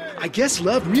 but I guess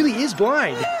love really is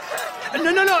blind.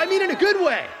 No, I mean in a good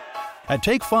way. At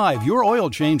Take 5, your oil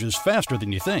change is faster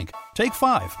than you think. Take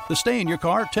 5, the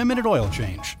stay-in-your-car 10-minute oil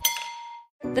change.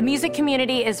 The music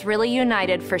community is really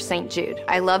united for St. Jude.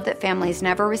 I love that families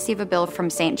never receive a bill from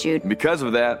St. Jude. Because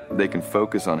of that, they can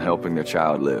focus on helping their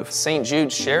child live. St.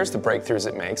 Jude shares the breakthroughs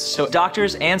it makes, so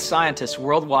doctors and scientists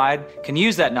worldwide can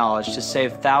use that knowledge to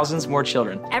save thousands more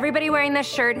children. Everybody wearing this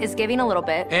shirt is giving a little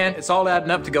bit. And it's all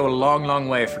adding up to go a long, long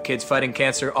way for kids fighting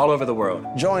cancer all over the world.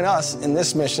 Join us in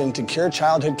this mission to cure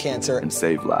childhood cancer and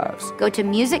save lives. Go to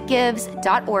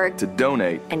musicgives.org to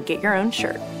donate and get your own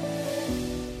shirt.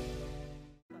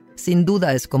 Sin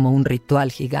duda es como un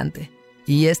ritual gigante,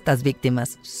 y estas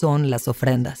víctimas son las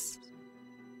ofrendas.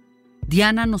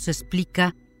 Diana nos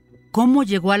explica cómo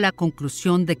llegó a la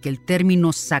conclusión de que el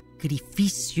término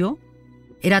sacrificio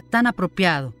era tan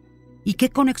apropiado y qué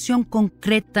conexión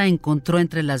concreta encontró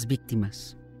entre las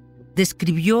víctimas.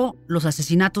 Describió los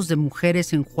asesinatos de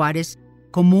mujeres en Juárez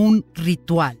como un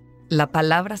ritual. La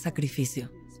palabra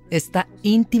sacrificio está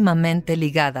íntimamente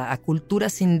ligada a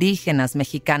culturas indígenas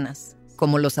mexicanas,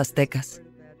 como los aztecas.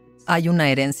 Hay una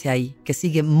herencia ahí que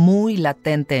sigue muy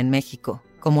latente en México,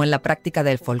 como en la práctica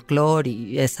del folclore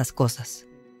y esas cosas.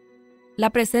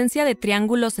 La presencia de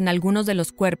triángulos en algunos de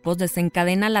los cuerpos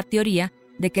desencadena la teoría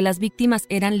de que las víctimas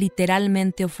eran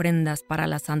literalmente ofrendas para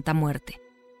la Santa Muerte.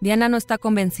 Diana no está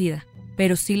convencida,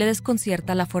 pero sí le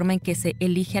desconcierta la forma en que se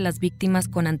elige a las víctimas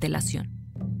con antelación.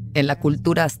 En la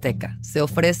cultura azteca se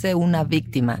ofrece una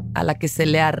víctima a la que se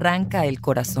le arranca el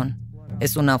corazón.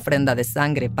 Es una ofrenda de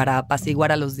sangre para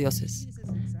apaciguar a los dioses.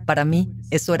 Para mí,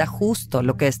 eso era justo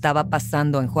lo que estaba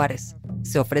pasando en Juárez.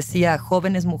 Se ofrecía a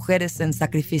jóvenes mujeres en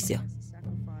sacrificio.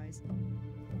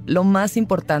 Lo más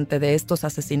importante de estos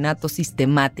asesinatos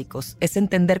sistemáticos es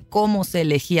entender cómo se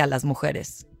elegía a las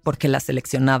mujeres, porque las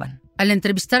seleccionaban. Al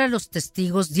entrevistar a los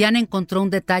testigos, Diana encontró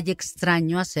un detalle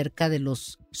extraño acerca de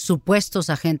los supuestos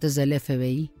agentes del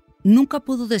FBI. Nunca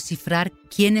pudo descifrar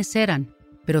quiénes eran,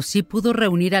 pero sí pudo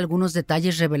reunir algunos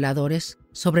detalles reveladores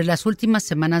sobre las últimas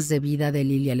semanas de vida de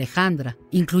Lilia Alejandra,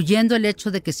 incluyendo el hecho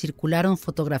de que circularon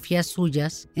fotografías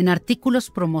suyas en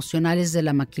artículos promocionales de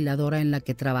la maquiladora en la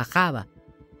que trabajaba.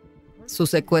 Su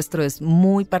secuestro es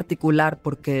muy particular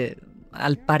porque,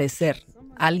 al parecer,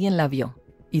 alguien la vio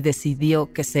y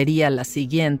decidió que sería la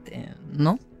siguiente,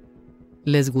 ¿no?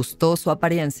 Les gustó su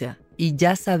apariencia y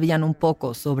ya sabían un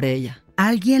poco sobre ella.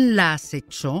 ¿Alguien la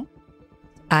acechó?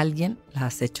 Alguien la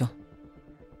acechó.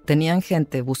 Tenían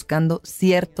gente buscando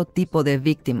cierto tipo de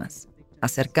víctimas,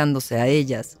 acercándose a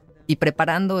ellas y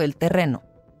preparando el terreno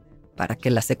para que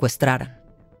la secuestraran.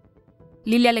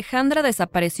 Lilia Alejandra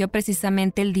desapareció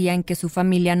precisamente el día en que su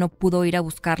familia no pudo ir a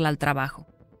buscarla al trabajo.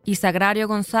 y Sagrario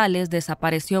González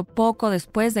desapareció poco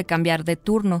después de cambiar de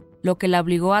turno, lo que la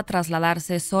obligó a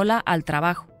trasladarse sola al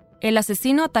trabajo. El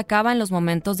asesino atacaba en los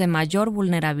momentos de mayor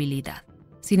vulnerabilidad.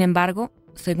 Sin embargo,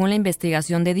 según la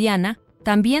investigación de Diana,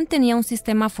 también tenía un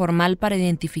sistema formal para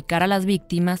identificar a las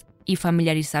víctimas y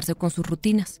familiarizarse con sus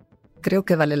rutinas. Creo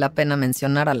que vale la pena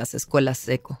mencionar a las escuelas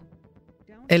ECO.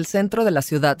 El centro de la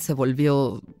ciudad se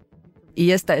volvió...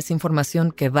 Y esta es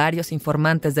información que varios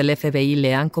informantes del FBI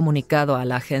le han comunicado a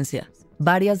la agencia.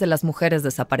 Varias de las mujeres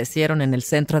desaparecieron en el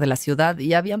centro de la ciudad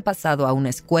y habían pasado a una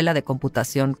escuela de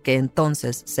computación que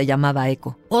entonces se llamaba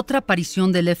ECO. Otra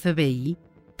aparición del FBI,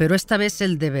 pero esta vez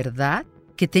el de verdad,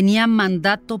 que tenía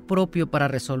mandato propio para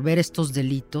resolver estos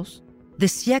delitos,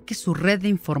 decía que su red de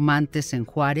informantes en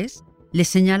Juárez le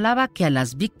señalaba que a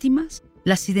las víctimas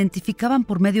las identificaban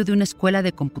por medio de una escuela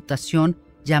de computación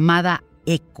llamada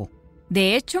ECO.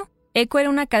 De hecho, ECO era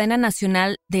una cadena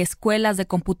nacional de escuelas de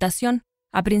computación.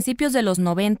 A principios de los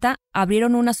 90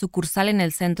 abrieron una sucursal en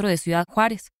el centro de Ciudad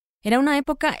Juárez. Era una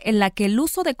época en la que el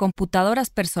uso de computadoras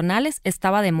personales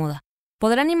estaba de moda.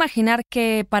 Podrán imaginar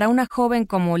que para una joven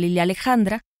como Lilia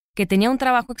Alejandra, que tenía un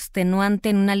trabajo extenuante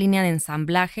en una línea de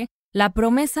ensamblaje, la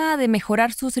promesa de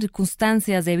mejorar sus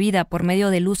circunstancias de vida por medio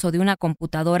del uso de una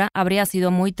computadora habría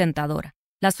sido muy tentadora.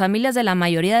 Las familias de la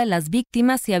mayoría de las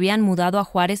víctimas se habían mudado a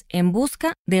Juárez en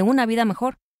busca de una vida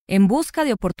mejor, en busca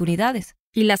de oportunidades,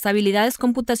 y las habilidades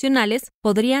computacionales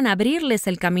podrían abrirles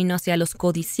el camino hacia los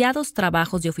codiciados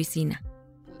trabajos de oficina.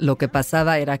 Lo que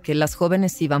pasaba era que las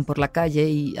jóvenes iban por la calle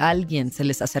y alguien se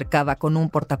les acercaba con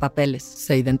un portapapeles.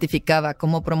 Se identificaba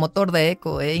como promotor de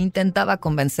ECO e intentaba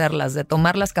convencerlas de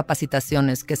tomar las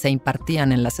capacitaciones que se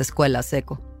impartían en las escuelas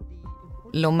ECO.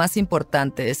 Lo más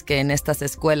importante es que en estas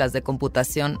escuelas de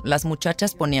computación, las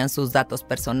muchachas ponían sus datos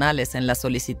personales en las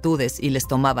solicitudes y les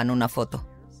tomaban una foto.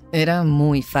 Era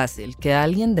muy fácil que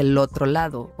alguien del otro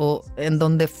lado, o en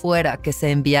donde fuera que se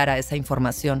enviara esa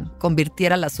información,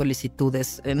 convirtiera las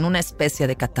solicitudes en una especie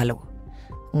de catálogo.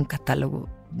 Un catálogo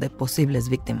de posibles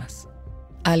víctimas.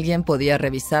 Alguien podía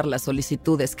revisar las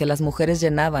solicitudes que las mujeres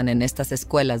llenaban en estas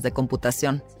escuelas de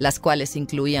computación, las cuales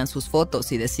incluían sus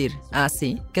fotos y decir, ah,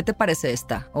 sí, ¿qué te parece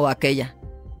esta o aquella?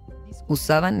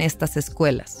 Usaban estas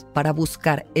escuelas para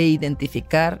buscar e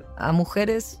identificar a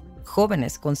mujeres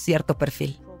jóvenes con cierto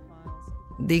perfil.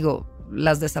 Digo,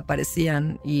 las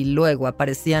desaparecían y luego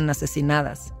aparecían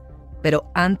asesinadas, pero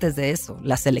antes de eso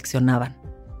las seleccionaban.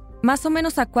 Más o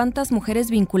menos ¿a cuántas mujeres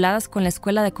vinculadas con la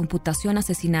escuela de computación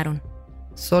asesinaron?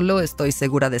 Solo estoy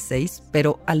segura de 6,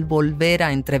 pero al volver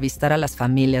a entrevistar a las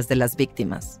familias de las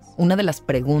víctimas, una de las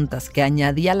preguntas que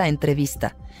añadía a la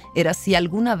entrevista era si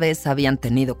alguna vez habían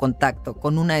tenido contacto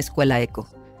con una escuela ECO.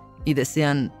 Y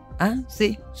decían, ah,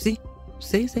 sí.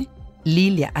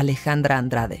 Lilia Alejandra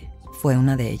Andrade fue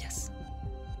una de ellas.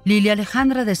 Lilia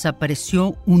Alejandra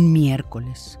desapareció un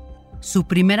miércoles. Su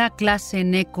primera clase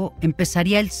en ECO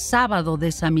empezaría el sábado de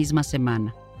esa misma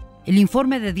semana. El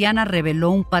informe de Diana reveló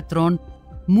un patrón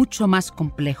mucho más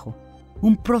complejo,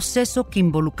 un proceso que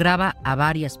involucraba a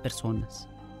varias personas.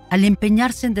 Al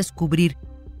empeñarse en descubrir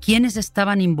quiénes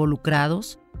estaban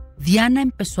involucrados, Diana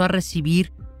empezó a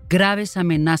recibir graves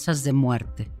amenazas de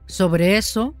muerte. Sobre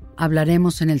eso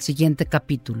hablaremos en el siguiente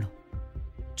capítulo.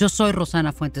 Yo soy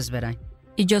Rosana Fuentes Veray.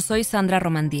 Y yo soy Sandra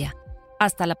Romandía.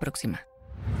 Hasta la próxima.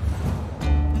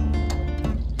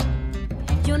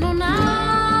 Yo no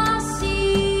nací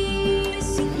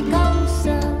sin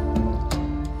causa.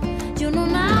 Yo no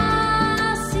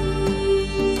nací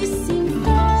sin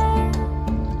fe.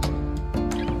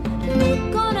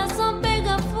 Mi corazón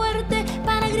pega fuerte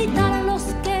para gritar a los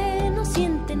que no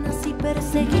sienten así,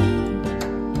 perseguir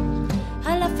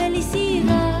a la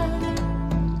felicidad.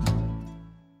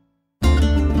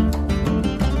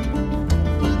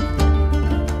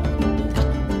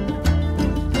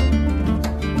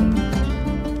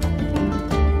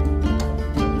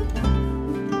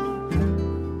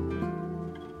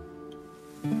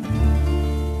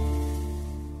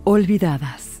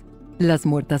 Olvidadas. Las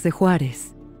Muertas de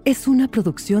Juárez es una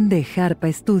producción de Harpa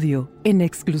Studio en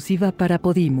exclusiva para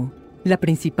Podimo, la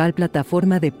principal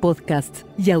plataforma de podcasts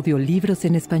y audiolibros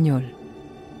en español.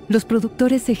 Los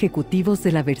productores ejecutivos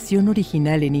de la versión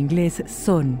original en inglés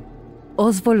son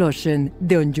Osvoloshen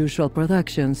de Unusual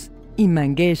Productions y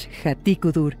Mangesh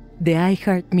Hatikudur de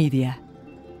iHeartMedia.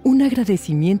 Un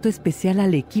agradecimiento especial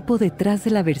al equipo detrás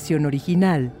de la versión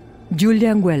original: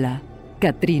 Julia Anguela,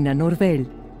 Katrina Norvel,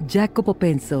 Jacopo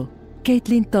Penso,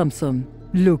 Caitlin Thompson,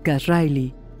 Lucas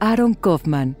Riley, Aaron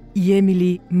Kaufman y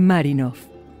Emily Marinoff.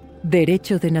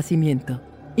 Derecho de nacimiento,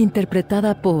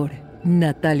 interpretada por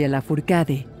Natalia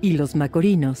Lafourcade y Los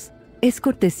Macorinos, es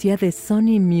cortesía de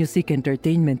Sony Music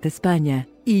Entertainment España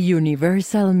y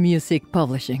Universal Music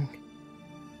Publishing.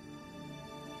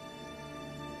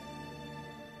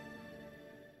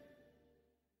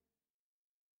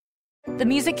 The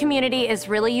music community is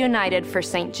really united for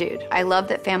St. Jude. I love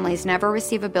that families never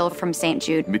receive a bill from St.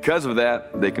 Jude. Because of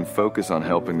that, they can focus on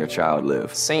helping their child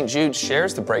live. St. Jude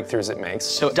shares the breakthroughs it makes.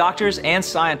 So doctors and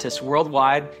scientists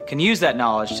worldwide can use that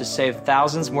knowledge to save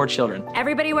thousands more children.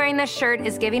 Everybody wearing this shirt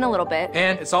is giving a little bit.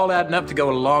 And it's all adding up to go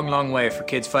a long, long way for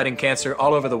kids fighting cancer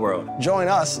all over the world. Join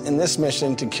us in this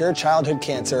mission to cure childhood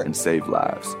cancer and save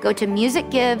lives. Go to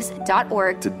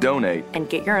musicgives.org to donate and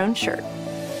get your own shirt.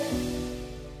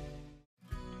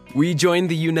 We joined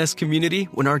the UNES community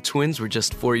when our twins were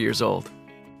just 4 years old.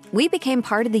 We became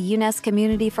part of the UNES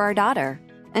community for our daughter,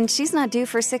 and she's not due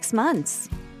for 6 months.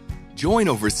 Join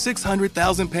over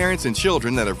 600,000 parents and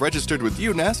children that have registered with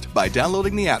UNEST by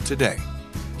downloading the app today.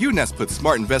 UNEST puts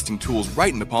smart investing tools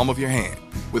right in the palm of your hand,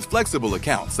 with flexible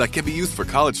accounts that can be used for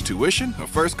college tuition, a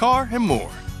first car, and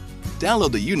more.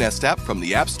 Download the UNEST app from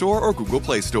the App Store or Google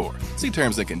Play Store. See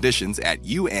terms and conditions at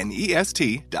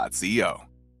unest.co.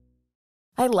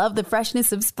 I love the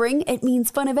freshness of spring. It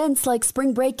means fun events like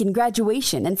spring break and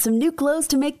graduation and some new clothes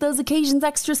to make those occasions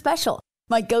extra special.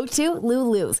 My go-to,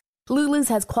 Lulu's. Lulu's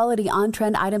has quality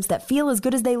on-trend items that feel as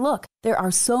good as they look. There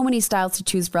are so many styles to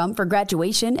choose from for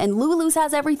graduation, and Lulu's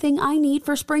has everything I need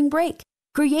for spring break.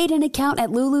 Create an account at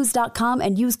lulus.com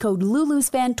and use code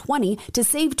LulusFan20 to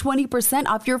save 20%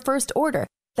 off your first order.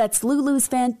 That's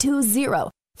LulusFan20.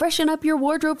 Freshen up your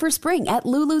wardrobe for spring at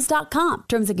lulus.com.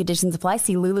 Terms and conditions apply.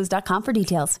 See lulus.com for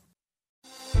details.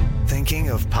 Thinking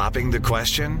of popping the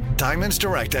question? Diamonds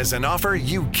Direct has an offer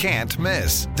you can't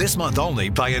miss. This month only,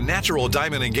 buy a natural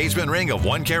diamond engagement ring of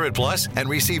 1 carat plus and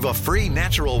receive a free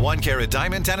natural 1 carat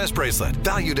diamond tennis bracelet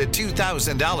valued at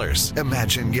 $2,000.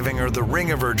 Imagine giving her the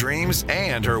ring of her dreams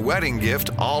and her wedding gift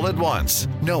all at once.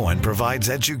 No one provides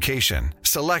education,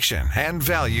 selection, and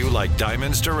value like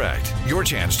Diamonds Direct. Your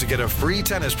chance to get a free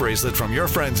tennis bracelet from your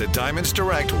friends at Diamonds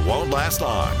Direct won't last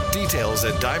long. Details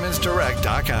at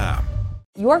diamondsdirect.com.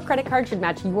 Your credit card should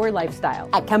match your lifestyle.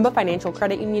 At Kemba Financial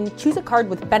Credit Union, choose a card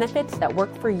with benefits that work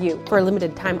for you. For a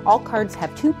limited time, all cards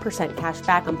have 2% cash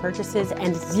back on purchases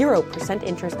and 0%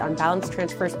 interest on balance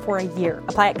transfers for a year.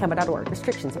 Apply at Kemba.org.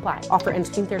 Restrictions apply. Offer ends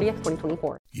June 30th,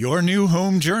 2024. Your new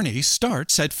home journey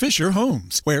starts at Fisher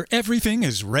Homes, where everything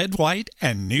is red, white,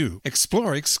 and new.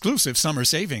 Explore exclusive summer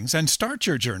savings and start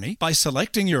your journey by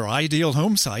selecting your ideal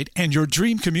home site and your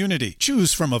dream community.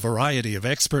 Choose from a variety of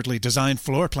expertly designed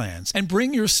floor plans and bring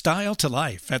your style to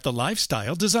life at the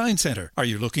Lifestyle Design Center. Are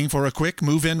you looking for a quick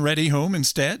move-in ready home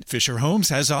instead? Fisher Homes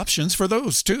has options for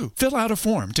those too. Fill out a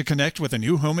form to connect with a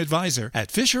new home advisor at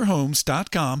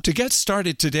fisherhomes.com to get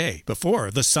started today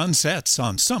before the sun sets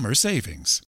on summer savings.